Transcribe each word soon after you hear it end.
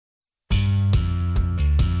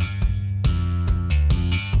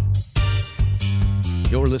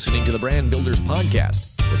You're listening to the Brand Builders Podcast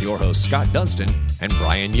with your hosts Scott Dunston and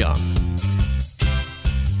Brian Young.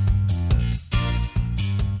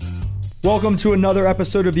 Welcome to another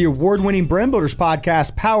episode of the award-winning Brand Builders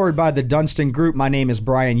Podcast powered by the Dunston Group. My name is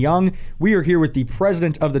Brian Young. We are here with the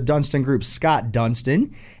president of the Dunston Group, Scott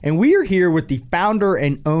Dunston, and we are here with the founder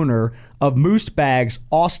and owner of Moose Bags,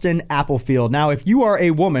 Austin Applefield. Now, if you are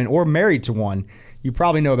a woman or married to one, you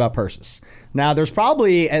probably know about purses. Now, there's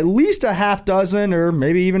probably at least a half dozen or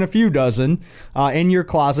maybe even a few dozen in your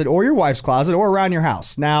closet or your wife's closet or around your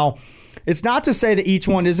house. Now, it's not to say that each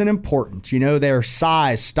one isn't important. You know, their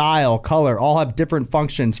size, style, color all have different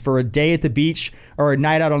functions for a day at the beach or a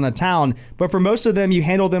night out on the town. But for most of them, you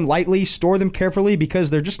handle them lightly, store them carefully because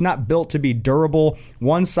they're just not built to be durable,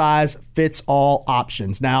 one-size-fits-all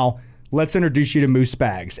options. Now, let's introduce you to Moose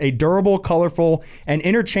Bags, a durable, colorful, and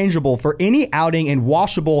interchangeable for any outing and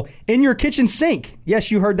washable in your kitchen sink.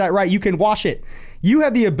 Yes, you heard that right. You can wash it. You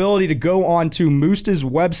have the ability to go on to Moose's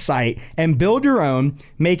website and build your own,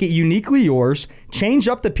 make it uniquely yours, change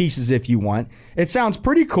up the pieces if you want. It sounds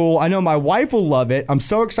pretty cool. I know my wife will love it. I'm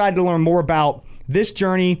so excited to learn more about this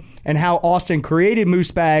journey and how Austin created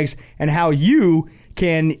Moose Bags and how you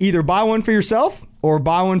can either buy one for yourself or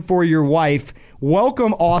buy one for your wife.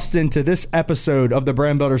 Welcome, Austin, to this episode of the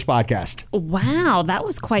Brand Builders Podcast. Wow, that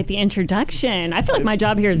was quite the introduction. I feel like my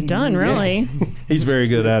job here is done, really. He's very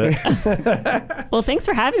good at it. Well, thanks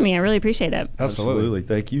for having me. I really appreciate it. Absolutely.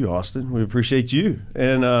 Thank you, Austin. We appreciate you.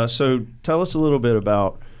 And so tell us a little bit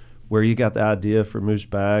about where you got the idea for Moose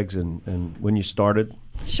Bags and when you started.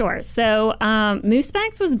 Sure. So Moose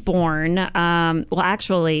Bags was born, so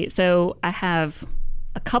I have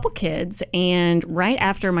a couple kids, and right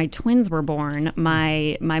after my twins were born,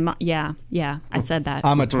 my mom, I said that.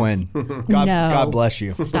 I'm a twin. God bless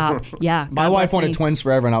you. Stop. Yeah. My wife wanted twins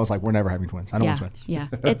forever, and I was like, we're never having twins. I don't want twins. Yeah.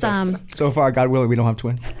 It's So far, God willing, we don't have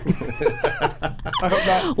twins. I hope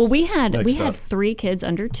not. Well, we had 3 kids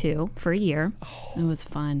under 2 for a year. It was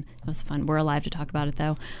fun. We're alive to talk about it,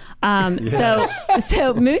 though. So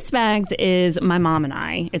Moose Bags is my mom and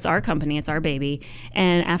I. It's our company. It's our baby.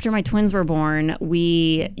 And after my twins were born,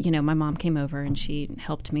 my mom came over and she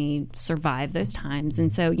helped me survive those times.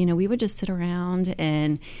 And so, we would just sit around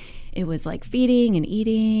and it was like feeding and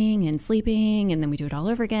eating and sleeping. And then we do it all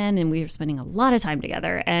over again. And we were spending a lot of time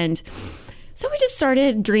together. And so we just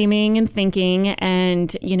started dreaming and thinking,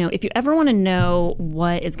 and, if you ever want to know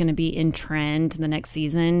what is going to be in trend the next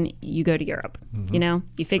season, you go to Europe. Mm-hmm.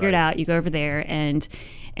 You figure it out, you go over there, and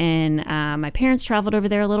my parents traveled over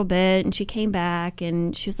there a little bit, and she came back,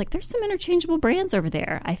 and she was like, there's some interchangeable brands over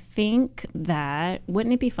there. I think that,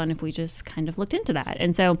 wouldn't it be fun if we just kind of looked into that?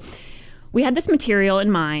 And so we had this material in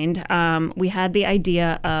mind. We had the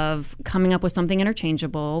idea of coming up with something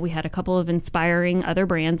interchangeable. We had a couple of inspiring other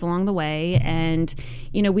brands along the way. And,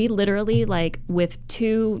 we literally, with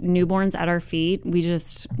 2 newborns at our feet, we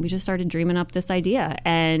just started dreaming up this idea.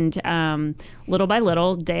 And little by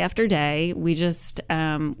little, day after day, we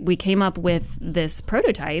came up with this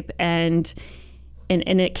prototype, and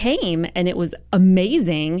it came, and it was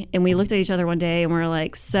amazing. And we looked at each other one day and we were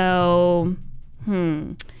like,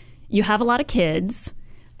 you have a lot of kids.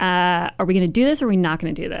 Are we going to do this or are we not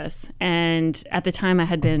going to do this? And at the time I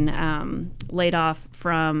had been laid off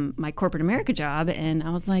from my corporate America job, and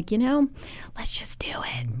I was like, let's just do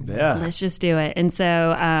it. Yeah. Let's just do it. And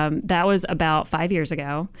so that was about 5 years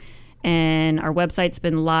ago. And our website's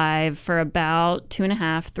been live for about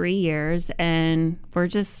 2.5, 3 years. And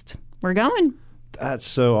we're going. That's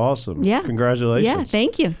so awesome. Yeah. Congratulations. Yeah,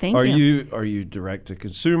 thank you. Are you direct to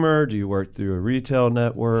consumer? Do you work through a retail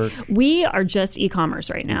network? We are just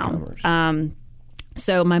e-commerce right now. E-commerce.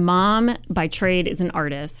 So my mom by trade is an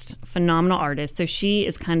artist, phenomenal artist. So she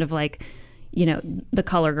is kind of like, the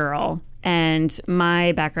color girl. And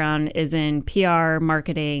my background is in PR,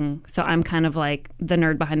 marketing. So I'm kind of like the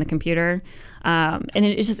nerd behind the computer. And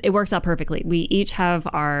it works out perfectly. We each have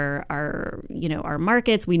our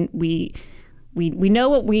markets. We know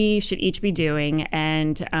what we should each be doing,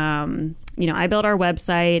 and I built our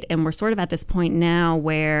website, and we're sort of at this point now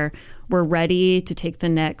where we're ready to take the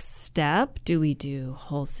next step. Do we do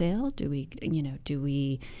wholesale? Do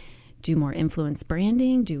we do more influence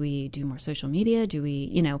branding? Do we do more social media?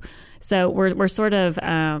 So we're sort of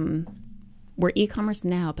we're e-commerce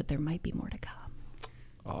now, but there might be more to come.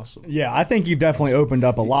 Awesome. Yeah, I think you've definitely opened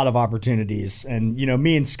up a lot of opportunities. And,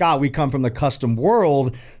 me and Scott, we come from the custom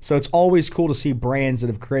world, so it's always cool to see brands that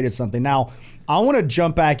have created something. Now, I want to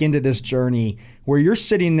jump back into this journey where you're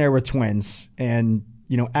sitting there with twins. And,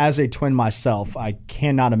 as a twin myself, I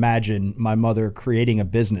cannot imagine my mother creating a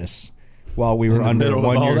business while we were under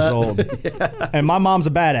 1 year old. Yeah. And my mom's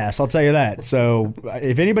a badass, I'll tell you that. So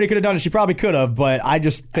if anybody could have done it, she probably could have, but I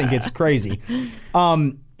just think it's crazy.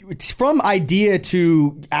 From idea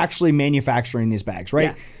to actually manufacturing these bags,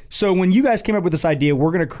 right? Yeah. So when you guys came up with this idea,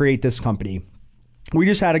 we're going to create this company. We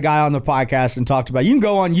just had a guy on the podcast and talked about, you can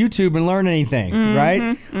go on YouTube and learn anything, right?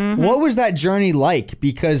 Mm-hmm. What was that journey like?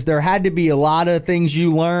 Because there had to be a lot of things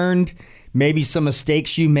you learned, maybe some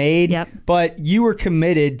mistakes you made, but you were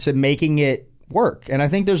committed to making it work. And I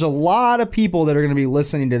think there's a lot of people that are going to be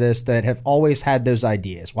listening to this that have always had those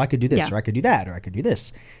ideas. Well, I could do this, or I could do that, or I could do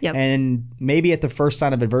this. Yep. And maybe at the first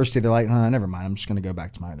sign of adversity, they're like, oh, never mind, I'm just going to go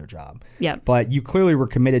back to my other job. Yep. But you clearly were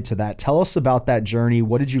committed to that. Tell us about that journey.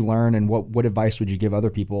 What did you learn, and what advice would you give other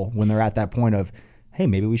people when they're at that point of, hey,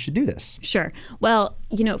 maybe we should do this? Sure. Well,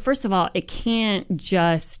 first of all, it can't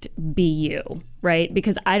just be you, right?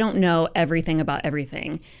 Because I don't know everything about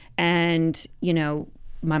everything. And,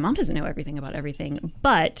 my mom doesn't know everything about everything,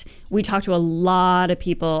 but we talked to a lot of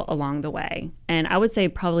people along the way. And I would say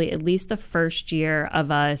probably at least the first year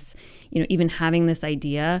of us, even having this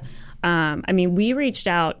idea, we reached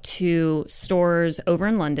out to stores over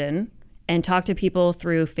in London and talked to people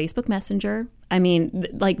through Facebook Messenger.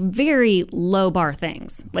 Like very low bar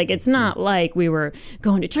things. Like it's not like we were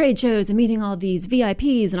going to trade shows and meeting all these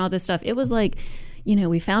VIPs and all this stuff. It was like,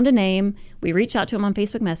 we found a name, we reached out to them on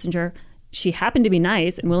Facebook Messenger. She happened to be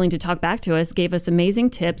nice and willing to talk back to us, gave us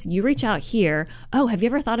amazing tips. You reach out here. Oh, have you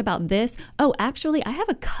ever thought about this? Oh, actually, I have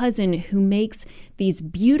a cousin who makes these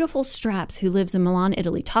beautiful straps who lives in Milan,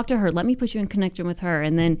 Italy. Talk to her. Let me put you in connection with her.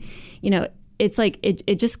 And then, it's like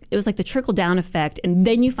it was like the trickle down effect. And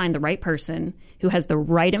then you find the right person who has the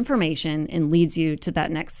right information and leads you to that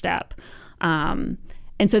next step. And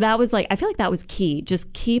so that was I feel like that was key.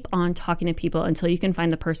 Just keep on talking to people until you can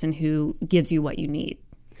find the person who gives you what you need.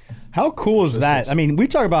 How cool is that? We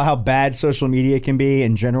talk about how bad social media can be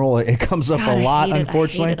in general. It comes up a lot,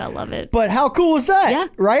 unfortunately. I love it. But how cool is that? Yeah.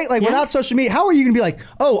 Right? Without social media, how are you going to be like,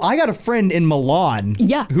 oh, I got a friend in Milan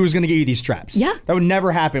who's going to get you these straps? Yeah. That would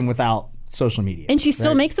never happen without social media. And she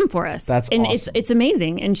still makes them for us. That's awesome. And it's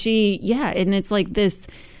amazing. And and it's like this.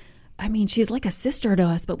 She's like a sister to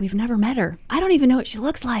us, but we've never met her. I don't even know what she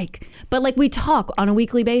looks like. But we talk on a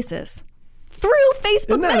weekly basis. Through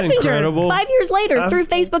Facebook Messenger. Incredible? 5 years later, through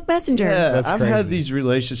Facebook Messenger. Yeah, I've had these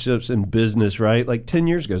relationships in business, right? Like 10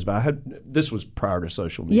 years goes by. This was prior to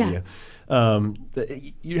social media. Yeah.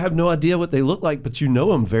 You have no idea what they look like, but you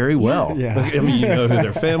know them very well. Yeah. You know who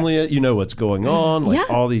their family is. You know what's going on.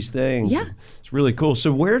 All these things. Yeah. It's really cool.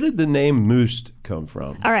 So where did the name Moost come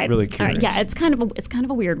from? All right. Really curious. All right. Yeah, it's kind of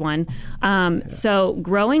a weird one. So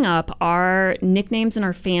growing up, our nicknames in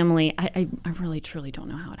our family, I really truly don't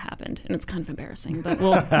know how it happened, and it's kind of embarrassing, but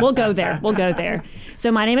we'll go there. We'll go there.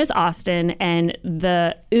 So my name is Austin, and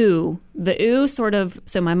the ooh sort of.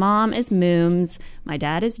 So my mom is Mooms, my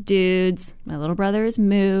dad is Dudes, my little brother is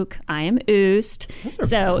Mook, I am Oost.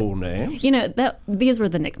 Those are cool names. These were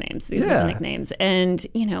the nicknames. These were the nicknames, and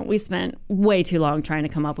we spent way too long trying to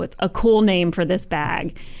come up with a cool name for this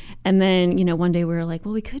bag. And then, one day we were like,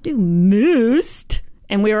 well, we could do Moost.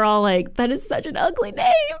 And we were all like, that is such an ugly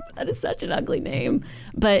name. That is such an ugly name.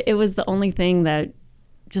 But it was the only thing that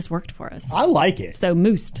just worked for us. I like it. So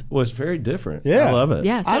Moost. Well, it's very different. Yeah. I love it.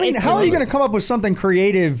 Yeah. So how are you going to come up with something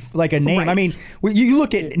creative like a name? Right. You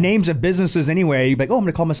look at names of businesses anyway, you're like, oh, I'm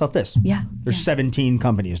going to call myself this. Yeah. There's 17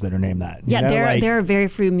 companies that are named that. Yeah, there are very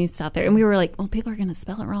few Moost out there. And we were like, well, people are going to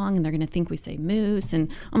spell it wrong and they're going to think we say moose. And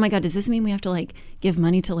oh my God, does this mean we have to give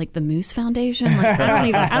money to the Moose Foundation? I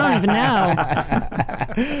don't even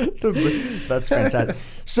know. That's fantastic.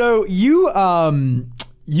 So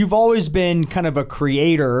you've always been kind of a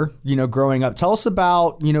creator, growing up. Tell us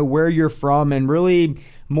about, where you're from and really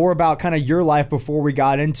more about kind of your life before we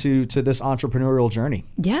got into this entrepreneurial journey.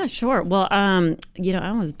 Yeah, sure. Well, I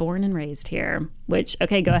was born and raised here, which,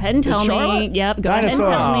 okay, go ahead and tell me. Yep, go ahead and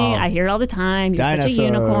tell me. I hear it all the time. You're such a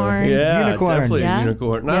unicorn. Yeah, unicorn. Definitely a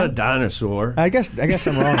unicorn. Not a dinosaur. I guess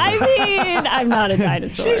I'm wrong. I'm not a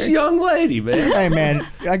dinosaur. She's a young lady, man. Hey, man,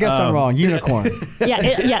 I guess I'm wrong. Unicorn.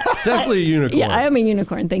 Yeah. Definitely a unicorn. Yeah, I am a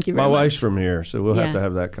unicorn. Thank you very much. My wife's from here, so we'll have to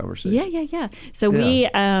have that conversation. Yeah. So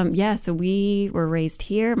we were raised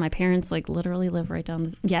here. My parents literally live right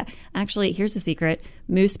down actually, here's the secret.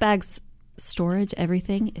 Moose Bags storage,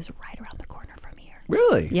 everything is right around the corner from here.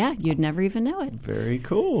 Really? Yeah, you'd never even know it. Very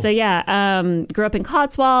cool. So grew up in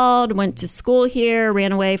Cotswold, went to school here,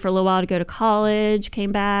 ran away for a little while to go to college,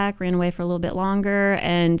 came back, ran away for a little bit longer,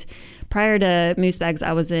 and prior to Moose Bags,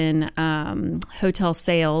 I was in hotel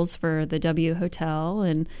sales for the W Hotel,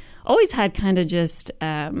 and always had kind of just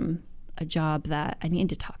a job that I needed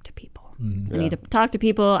to talk to people. I need to talk to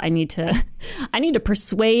people. I need to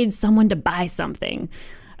persuade someone to buy something.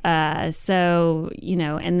 So,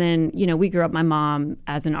 and then, we grew up, my mom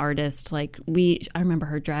as an artist, I remember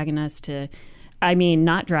her dragging us to,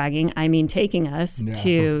 taking us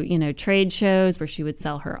to, trade shows where she would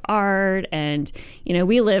sell her art. And,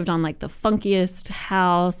 we lived on the funkiest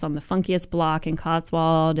house on the funkiest block in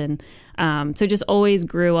Cotswold. And so just always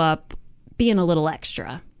grew up being a little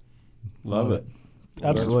extra. Love it.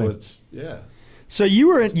 Absolutely. Yeah. So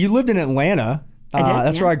you lived in Atlanta. I did,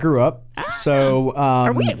 that's where I grew up. So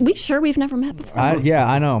are we sure we've never met before?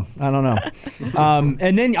 I know. I don't know.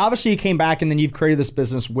 And then obviously you came back, and then you've created this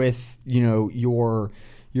business with your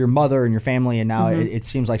mother and your family, and now it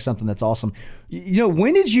seems like something that's awesome.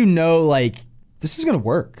 When did you know this is going to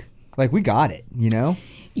work? We got it.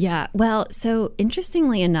 Yeah. Well, so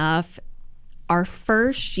interestingly enough, our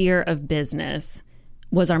first year of business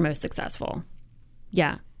was our most successful.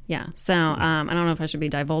 Yeah. Yeah. So I don't know if I should be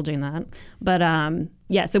divulging that. But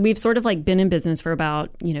so we've sort of been in business for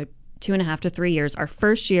about, 2.5 to 3 years. Our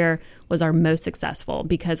first year was our most successful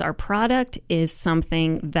because our product is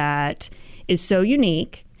something that is so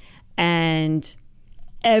unique and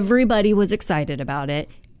everybody was excited about it.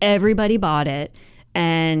 Everybody bought it.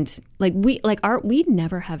 And we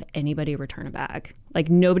never have anybody return a bag.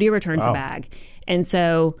 Nobody returns a bag. And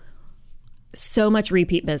so much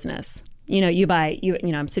repeat business. You buy,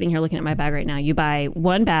 I'm sitting here looking at my bag right now. You buy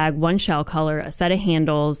one bag, one shell color, a set of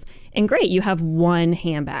handles, and great, you have one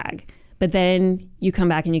handbag. But then you come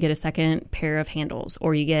back and you get a second pair of handles,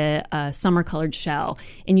 or you get a summer colored shell,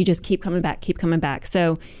 and you just keep coming back.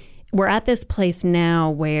 So we're at this place now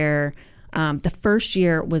where the first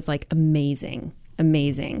year was amazing.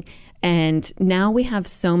 And now we have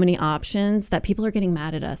so many options that people are getting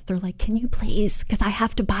mad at us. They're like, can you please, because I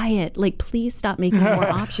have to buy it. Please stop making more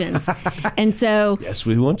options. And so yes,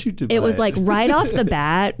 we want you to buy it. It was right off the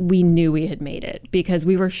bat, we knew we had made it because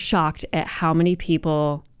we were shocked at how many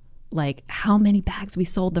people, how many bags we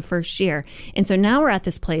sold the first year. And so now we're at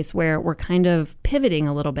this place where we're kind of pivoting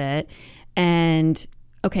a little bit. And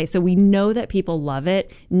okay, so we know that people love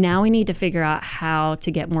it. Now we need to figure out how to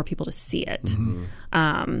get more people to see it.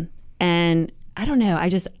 Mm-hmm. And I don't know,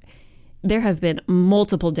 there have been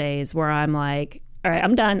multiple days where I'm like, all right,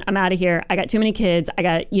 I'm done. I'm out of here. I got too many kids. I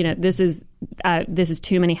got, this is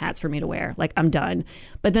too many hats for me to wear. I'm done.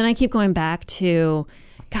 But then I keep going back to,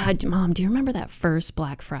 God, Mom, do you remember that first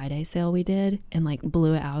Black Friday sale we did and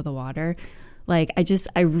blew it out of the water? I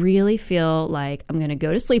really feel like I'm going to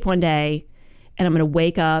go to sleep one day and I'm going to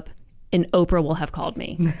wake up and Oprah will have called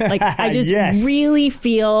me. I just yes. really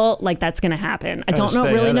feel like that's going to happen. I don't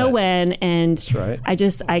really know when. And that's right. I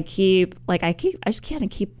just kind of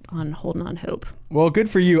keep on holding on hope. Well, good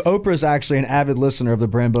for you. Oprah's actually an avid listener of the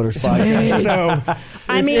Brand Builders podcast. So,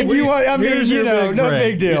 if you want, no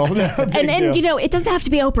big deal. It doesn't have to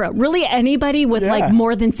be Oprah. Really, anybody with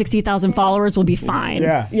more than 60,000 followers will be fine.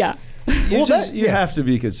 Yeah. You have to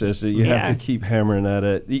be consistent. You have to keep hammering at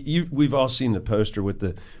it. We've all seen the poster with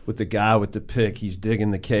the guy with the pick. He's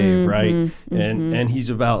digging the cave, right? And he's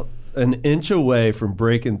about an inch away from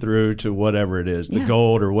breaking through to whatever it is, the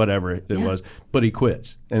gold or whatever it was. But he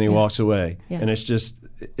quits and he walks away, and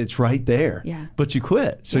it's right there. Yeah. But you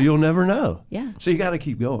quit, so you'll never know. Yeah. So you got to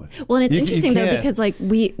keep going. Well, and it's interesting though because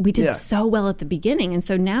we did so well at the beginning, and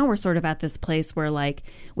so now we're sort of at this place where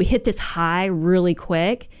we hit this high really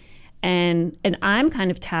quick. And I'm kind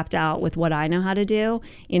of tapped out with what I know how to do.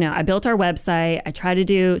 I built our website. I try to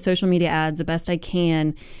do social media ads the best I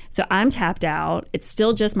can. So I'm tapped out. It's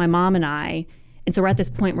still just my mom and I. And so we're at this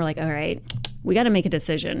point where all right, we got to make a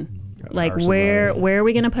decision. Where are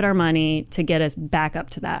we going to put our money to get us back up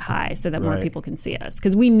to that high so that more people can see us?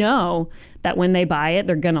 Because we know that when they buy it,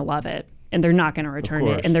 they're going to love it. And they're not going to return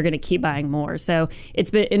it, and they're going to keep buying more. So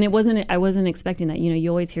I wasn't expecting that. You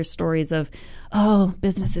always hear stories of,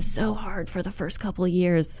 business is so hard for the first couple of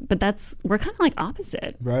years, but we're kind of Right.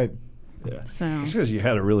 opposite. Yeah. So it's because you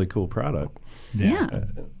had a really cool product. Yeah.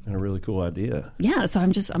 And a really cool idea. Yeah. So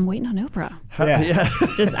I'm waiting on Oprah. Yeah.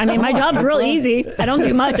 My job's real easy. I don't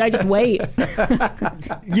do much. I just wait.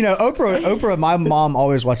 Oprah, my mom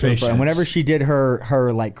always watched Oprah, and whenever she did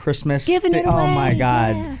her Christmas giving it away. Oh my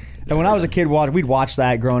God. Yeah. And when I was a kid, we'd watch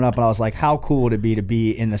that growing up, and I was like, how cool would it be to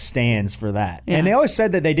be in the stands for that? Yeah. And they always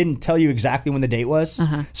said that they didn't tell you exactly when the date was.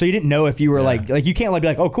 Uh-huh. So you didn't know if you were you can't be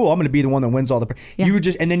like, oh, cool, I'm going to be the one that wins all the... You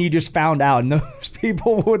would and then you just found out, and those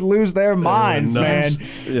people would lose their minds, man.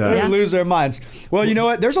 Yeah. They would lose their minds. Well, you know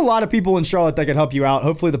what? There's a lot of people in Charlotte that can help you out.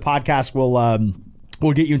 Hopefully the podcast will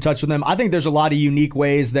we'll get you in touch with them. I think there's a lot of unique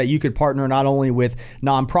ways that you could partner not only with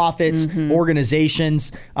nonprofits,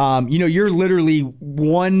 organizations. You're literally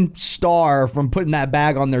one star from putting that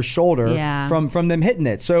bag on their shoulder from them hitting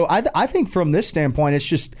it. So I think from this standpoint, it's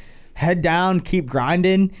just head down, keep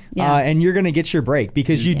grinding, and you're going to get your break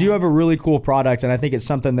because you do have a really cool product, and I think it's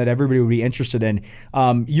something that everybody would be interested in.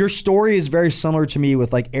 Your story is very similar to me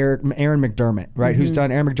with like Erin McDermott, right? Who's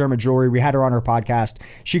done Erin McDermott Jewelry. We had her on her podcast.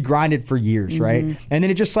 She grinded for years, right? And then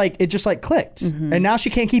it just clicked, and now she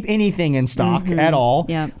can't keep anything in stock at all.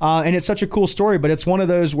 And it's such a cool story, but it's one of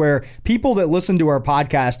those where people that listen to our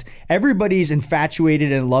podcast, everybody's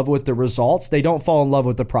infatuated and in love with the results. They don't fall in love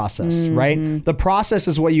with the process, right? The process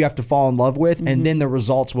is what you have to fall in love with, and then the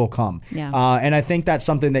results will come. And I think that's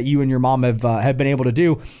something that you and your mom have been able to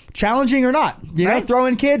do, challenging or not. You know, throw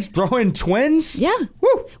in kids, throw in twins.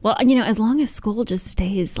 Woo. Well, as long as school just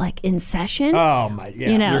stays like in session. Oh my,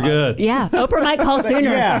 you're good. Oprah might call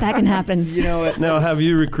sooner. That can happen. You know what? Now, have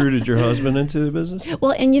you recruited your husband into the business?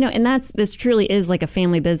 Well, and this truly is like a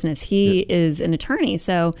family business. He is an attorney,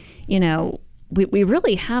 so we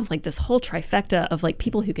really have like this whole trifecta of like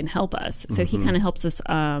people who can help us. So he kind of helps us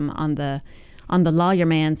on the lawyer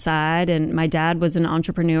man side, and my dad was an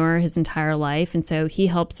entrepreneur his entire life, and so he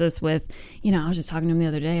helps us with, I was just talking to him the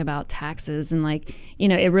other day about taxes, and like,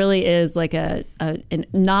 it really is like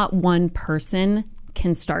not one person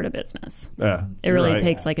can start a business. Yeah, it really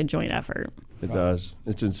takes like a joint effort. It does.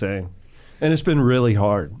 It's insane. And it's been really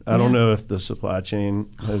hard. I don't know if the supply chain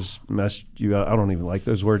has messed you up. I don't even like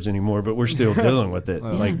those words anymore, but we're still dealing with it,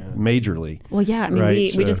 majorly. Well, yeah. I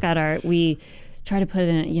mean, we just got we try to put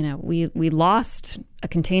in, we lost a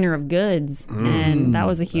container of goods, and that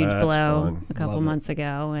was a huge blow a couple months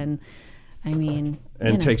ago. And I mean,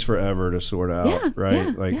 and it takes forever to sort out,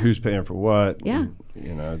 right? Who's paying for what? And,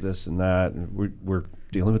 this and that. And we're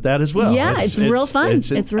dealing with that as well. Yeah, it's real fun.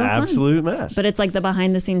 It's real fun. Absolute mess. But it's like the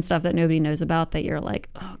behind the scenes stuff that nobody knows about that you're like,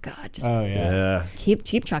 oh God, just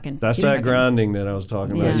keep trucking. That's that grinding that I was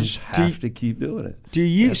talking about. You just have to keep doing it. Do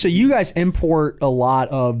you? So you guys import a lot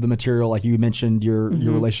of the material, like you mentioned your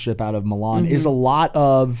relationship out of Milan. Is a lot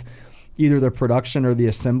of either the production or the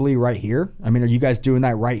assembly right here? I mean, are you guys doing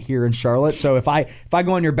that right here in Charlotte? So if I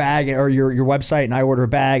go on your bag or your website and I order a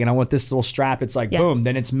bag and I want this little strap, it's like boom,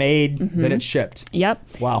 then it's made, then it's shipped.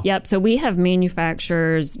 Yep. Wow. Yep. So we have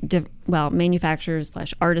manufacturers /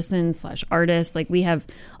 artisans / artists. Like we have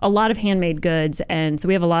a lot of handmade goods, and so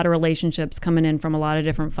we have a lot of relationships coming in from a lot of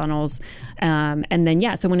different funnels. And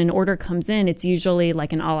then so when an order comes in, it's usually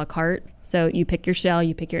like an a la carte. So you pick your shell,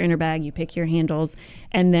 you pick your inner bag, you pick your handles,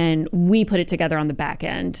 and then we put it together on the back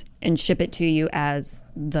end and ship it to you as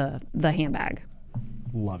the handbag.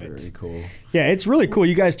 Love it. Very cool. Yeah, it's really cool.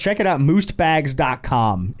 You guys check it out.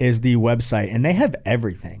 Moosebags.com is the website, and they have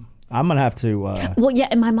everything. I'm going to have to... Well, yeah,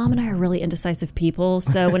 and my mom and I are really indecisive people,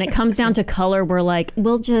 so when it comes down to color, we're like,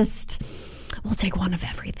 we'll take one of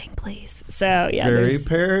everything, please. So, yeah. Very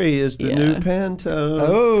Perry is the new Pantone.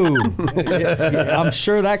 Oh, I'm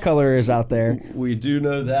sure that color is out there. We do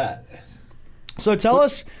know that. So tell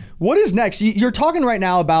us, what is next? You're talking right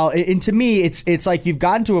now about, and to me, it's like you've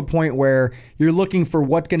gotten to a point where you're looking for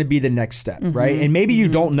what's going to be the next step, right? And maybe you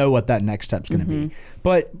don't know what that next step's going to be.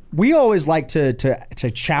 But we always like to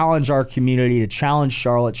challenge our community, to challenge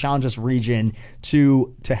Charlotte, challenge this region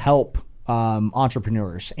to help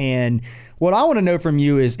entrepreneurs. And what I want to know from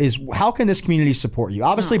you is how can this community support you?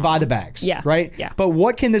 Obviously, buy the bags, right? Yeah. But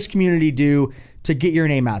what can this community do to get your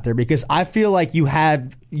name out there? Because I feel like you're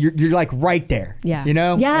like right there. Yeah. You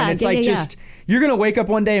know? Yeah. And it's just, you're going to wake up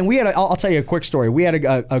one day, and I'll tell you a quick story. We had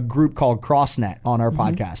a group called CrossNet on our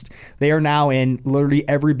podcast. They are now in literally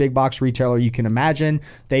every big box retailer you can imagine.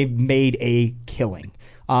 They've made a killing.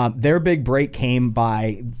 Their big break came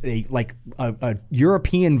by a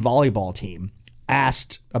European volleyball team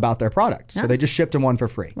asked about their product. So they just shipped them one for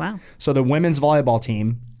free. Wow. So the women's volleyball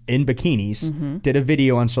team in bikinis did a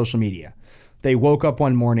video on social media. They woke up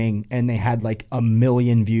one morning and they had like 1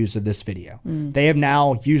 million views of this video. They have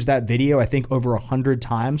now used that video, I think, over 100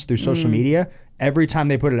 times through social media. Every time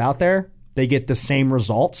they put it out there, they get the same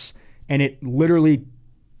results. And it literally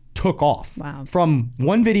took off. Wow. From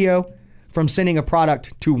one video, from sending a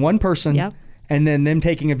product to one person, and then them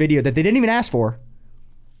taking a video that they didn't even ask for.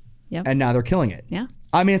 And now they're killing it. Yeah.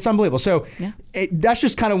 I mean, it's unbelievable. So that's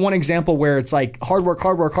just kind of one example where it's like hard work,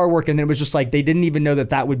 and then it was just like they didn't even know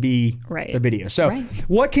that would be the video. So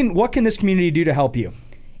what can this community do to help you?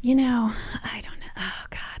 I don't know. Oh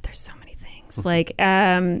God, there's so many things. Like,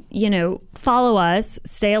 follow us,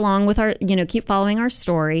 stay along with our, keep following our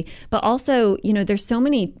story, but also, there's so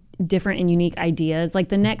many different and unique ideas. Like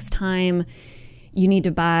the next time You need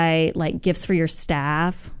to buy like gifts for your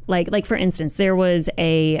staff. Like for instance, there was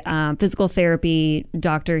a physical therapy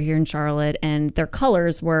doctor here in Charlotte, and their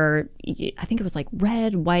colors were, I think it was like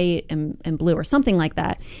red, white, and blue or something like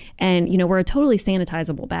that. And, we're a totally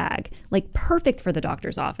sanitizable bag, like perfect for the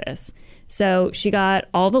doctor's office. So she got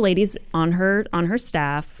all the ladies on her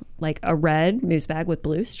staff like a red moose bag with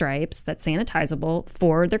blue stripes that's sanitizable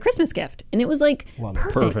for their Christmas gift. And it was like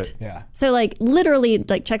perfect. Yeah. So like literally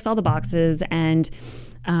like checks all the boxes. And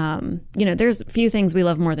there's a few things we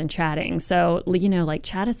love more than chatting. So, like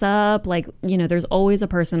chat us up, like, there's always a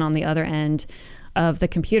person on the other end of the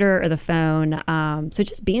computer or the phone. So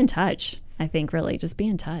just be in touch. I think really just be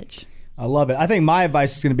in touch. I love it. I think my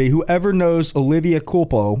advice is going to be whoever knows Olivia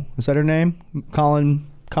Culpo, is that her name?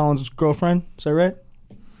 Colin's girlfriend. Is that right?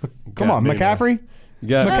 Come on, McCaffrey?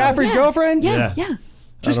 McCaffrey's girlfriend? Yeah.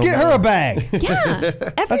 Just get her a bag. Yeah.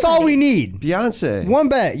 That's all we need. Beyonce. One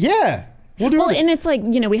bag. Yeah. We'll do it. And it's like,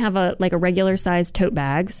 we have a regular sized tote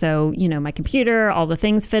bag. So, my computer, all the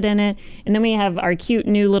things fit in it. And then we have our cute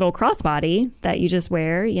new little crossbody that you just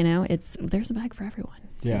wear. There's a bag for everyone.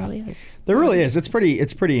 Yeah. There really is. There really is. It's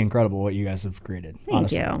pretty incredible what you guys have created.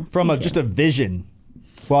 Thank you. From just a vision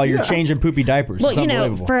while you're changing poopy diapers. Well, it's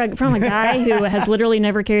unbelievable. from a guy who has literally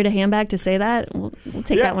never carried a handbag to say that, we'll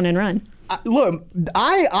take that one and run. Look,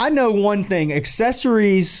 I know one thing.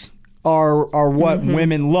 Accessories are what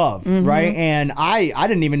women love, right? And I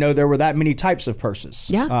didn't even know there were that many types of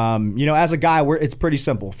purses. Yeah. As a guy, it's pretty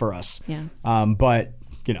simple for us. Yeah. But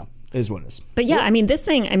is what it is. But this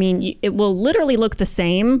thing, it will literally look the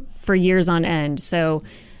same for years on end. So,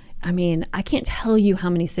 I can't tell you how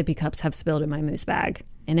many sippy cups have spilled in my moose bag,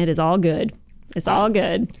 and it is all good. It's all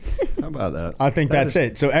good. How about that? I think that's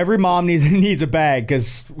it. So every mom needs a bag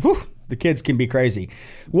because the kids can be crazy.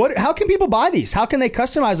 How can people buy these? How can they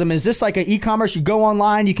customize them? Is this like an e-commerce? You go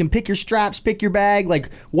online, you can pick your straps, pick your bag. Like,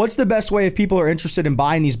 what's the best way if people are interested in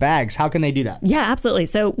buying these bags? How can they do that? Yeah, absolutely.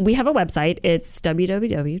 So we have a website. It's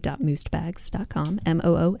www.moostbags.com,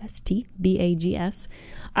 MOOSTBAGS.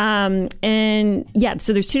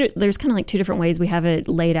 So there's kind of like two different ways we have it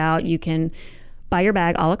laid out. You can buy your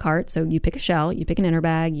bag a la carte. So you pick a shell, you pick an inner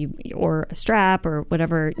bag, or a strap or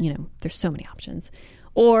whatever. There's so many options.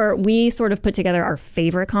 Or we sort of put together our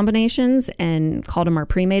favorite combinations and called them our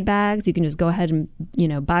pre-made bags. You can just go ahead and,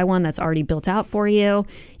 buy one that's already built out for you.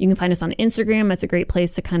 You can find us on Instagram. That's a great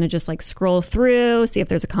place to kind of just like scroll through, see if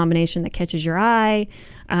there's a combination that catches your eye.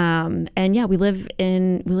 We live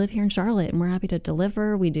here in Charlotte, and we're happy to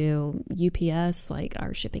deliver. We do UPS. Like,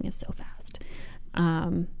 our shipping is so fast.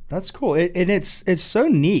 That's cool. It's so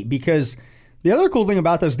neat because the other cool thing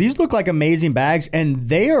about these look like amazing bags, and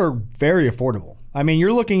they are very affordable.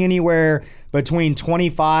 You're looking anywhere between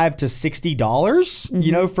 $25 to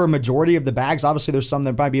 $60, for a majority of the bags. Obviously, there's some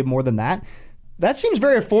that might be more than that. That seems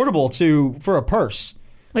very affordable for a purse.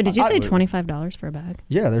 Wait, did you say $25 for a bag?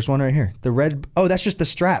 Yeah, there's one right here. The red. Oh, that's just the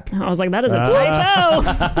strap. I was like, that is a typo.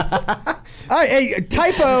 All right, hey,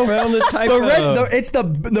 typo. Found the typo. It's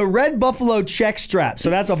the red buffalo check strap. So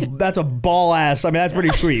that's a ball ass. That's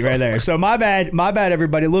pretty sweet right there. So my bad,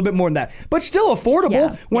 everybody. A little bit more than that, but still affordable.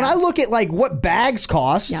 Yeah, when I look at like what bags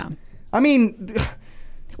cost, well, come and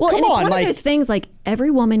it's one of those things like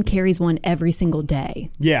every woman carries one every single day.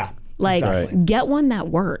 Yeah. Like, exactly. Get one that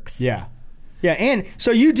works. Yeah. Yeah, and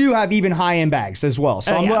so you do have even high-end bags as well.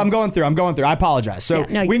 So I'm going through. I apologize. So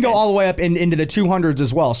we can go all the way up into the 200s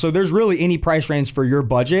as well. So there's really any price range for your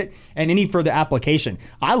budget and any for the application.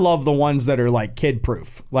 I love the ones that are like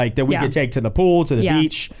kid-proof, like that we could take to the pool, to the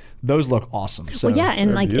beach. Those look awesome. So. Well, yeah,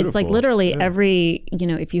 and like beautiful. It's like literally every,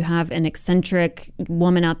 if you have an eccentric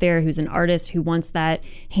woman out there who's an artist who wants that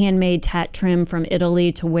handmade tat trim from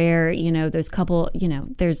Italy to wear, those couple,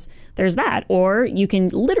 there's that. Or you can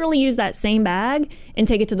literally use that same bag and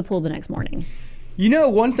take it to the pool the next morning.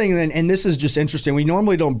 One thing, and this is just interesting, we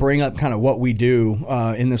normally don't bring up kind of what we do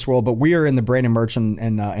in this world, but we are in the brand and merch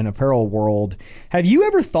and apparel world. Have you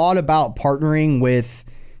ever thought about partnering with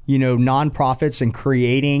nonprofits and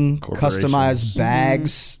creating customized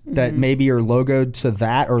bags that maybe are logoed to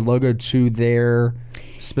that or logoed to their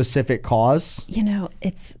specific cause?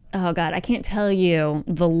 It's, oh God, I can't tell you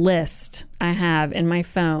the list I have in my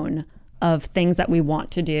phone of things that we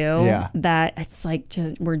want to do that it's like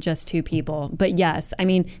we're just two people. But yes,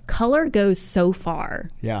 color goes so far.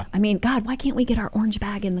 Yeah. God, why can't we get our orange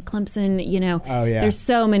bag in the Clemson, Oh, yeah. There's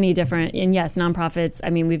so many different, and yes, nonprofits.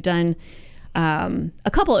 We've done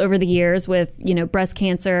a couple over the years with, breast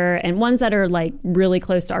cancer and ones that are like really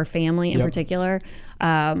close to our family in particular.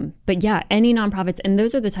 But yeah, any nonprofits. And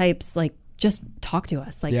those are the types like just talk to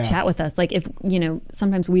us, like chat with us. Like if,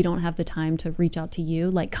 sometimes we don't have the time to reach out to you,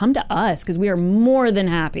 like come to us because we are more than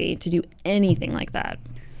happy to do anything like that.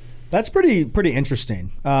 That's pretty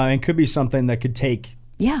interesting. And could be something that could take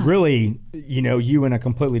really, you in a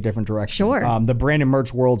completely different direction. Sure. The brand and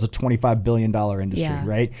merch world's a $25 billion industry,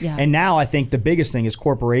 right? Yeah. And now I think the biggest thing is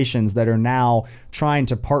corporations that are now trying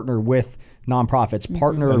to partner with nonprofits,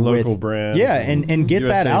 partner with local brands, and get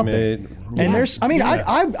USA that out made. there. And there's, I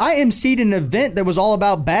emceed an event that was all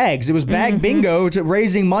about bags. It was bag bingo to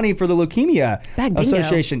raising money for the Leukemia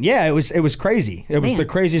Association. Yeah, it was crazy. It was the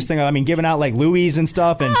craziest thing. Giving out like Louis and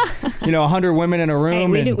stuff, and 100 women in a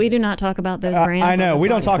room. Hey, we do not talk about those brands. I know we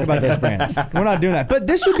don't talk about those brands. We're not doing that. But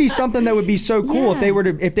this would be something that would be so cool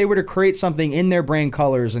if they were to create something in their brand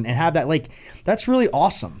colors and have that. Like, that's really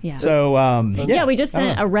awesome. Yeah. So we just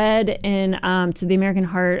sent a red in to the American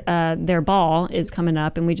Heart. Their ball is coming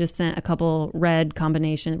up, and we just sent a couple red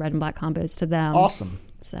and black combos to them. Awesome.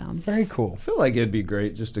 So very cool. I feel like it'd be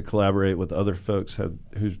great just to collaborate with other folks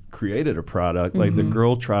who's created a product, like the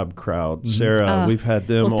Girl Tribe crowd. Sarah, we've had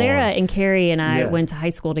them. Well, Sarah and Carrie and I went to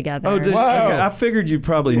high school together. Oh, okay. I figured you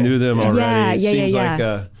probably knew them already. It seems like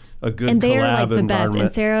a good and they are like the best.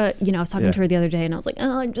 And Sarah, I was talking to her the other day, and I was like,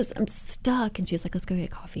 I'm stuck. And she's like, let's go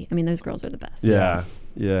get coffee. Those girls are the best. Yeah.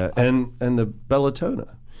 And the Bellatona.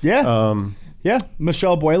 Yeah.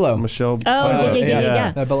 Michelle Buelo.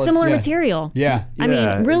 Yeah. Similar material. Yeah.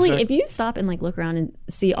 Really, if you stop and look around and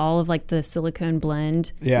see all of the silicone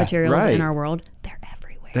blend materials in our world, they're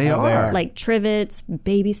everywhere. They are. Like trivets,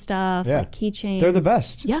 baby stuff, like keychains. They're the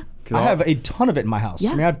best. Yeah. I have a ton of it in my house.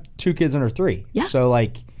 Yeah. I have 2 kids under 3. Yeah. So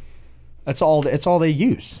it's all they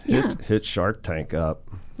use. Yeah. Hit Shark Tank up.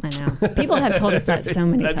 I know. People have told us that so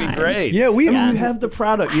many times. That'd be great. Yeah, you have the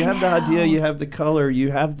product, you have the idea, you have the color, you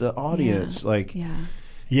have the audience. You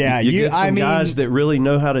get some guys that really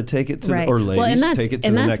know how to take it to or ladies take it to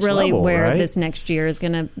the next level. And that's really where this next year is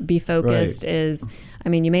going to be focused. Is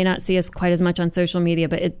you may not see us quite as much on social media,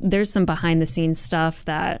 but there's some behind the scenes stuff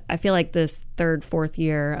that I feel like this 3rd, 4th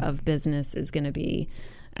year of business is going to be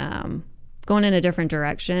going in a different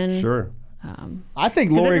direction. Sure. I think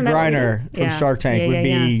Lori Greiner from Shark Tank would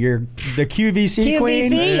be the QVC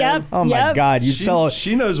queen. Yep. Oh my God, you'd sell it.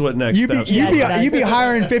 She knows what next steps. You'd be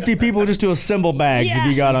hiring 50 people just to assemble bags if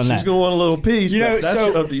you got on that. She's gonna want a little piece. That's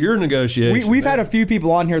up to your negotiation. We've had a few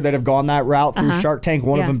people on here that have gone that route through Shark Tank.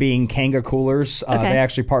 One of them being Kanga Coolers. They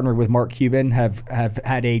actually partnered with Mark Cuban. Have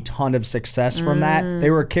had a ton of success from that. They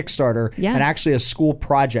were a Kickstarter and actually a school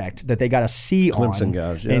project that they got a C on. Clemson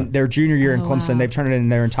guys, in their junior year in Clemson. Wow. They've turned it into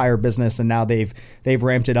their entire business, and now they've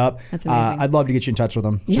ramped it up. That's amazing. I'd love to get you in touch with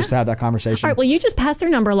them just to have that conversation. All right. Well, you just pass their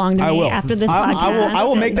number along to me after this podcast. I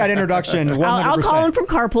will make that introduction. 100%. I'll call them from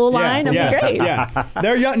Carpool Line. It'll be great. Yeah.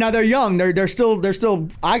 They're young. Now they're young. They're still.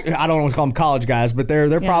 I don't want to call them college guys, but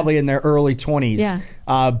they're probably in their early 20s. Yeah.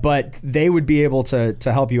 But they would be able to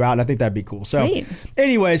help you out, and I think that'd be cool. So,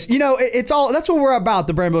 anyways, it's all. That's what we're about.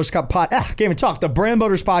 The Brand Builders can't even talk. The Brand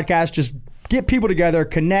Builders podcast. Just get people together,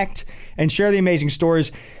 connect, and share the amazing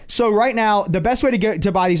stories. So right now, the best way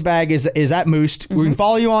to buy these bags is at Moost. We can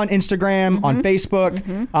follow you on Instagram, on Facebook.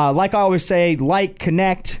 Like I always say,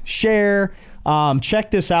 connect, share.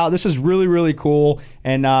 Check this out. This is really, really cool,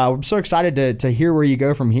 and I'm so excited to hear where you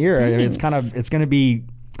go from here. It's going to be.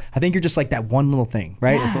 I think you're just like that one little thing,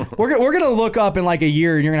 right? Yeah. We're gonna look up in a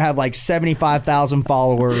year, and you're gonna have 75,000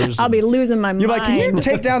 followers. I'll be losing my mind. You're like, can you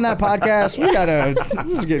take down that podcast?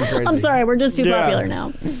 This is getting crazy. I'm sorry, we're just too popular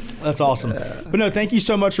now. That's awesome. But no, thank you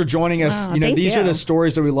so much for joining us. These are the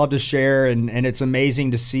stories that we love to share, and it's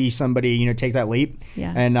amazing to see somebody take that leap.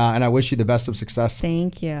 Yeah. And I wish you the best of success.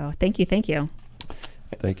 Thank you. Thank you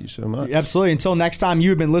so much. Absolutely. Until next time, you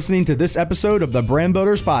have been listening to this episode of the Brand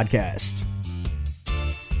Builders Podcast.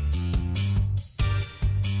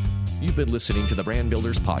 You've been listening to the Brand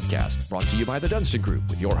Builders Podcast, brought to you by the Dunston Group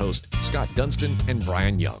with your host, Scott Dunston and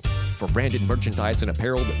Brian Young. For branded merchandise and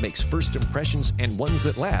apparel that makes first impressions and ones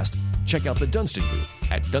that last, check out the Dunston Group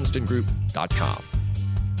at dunstongroup.com.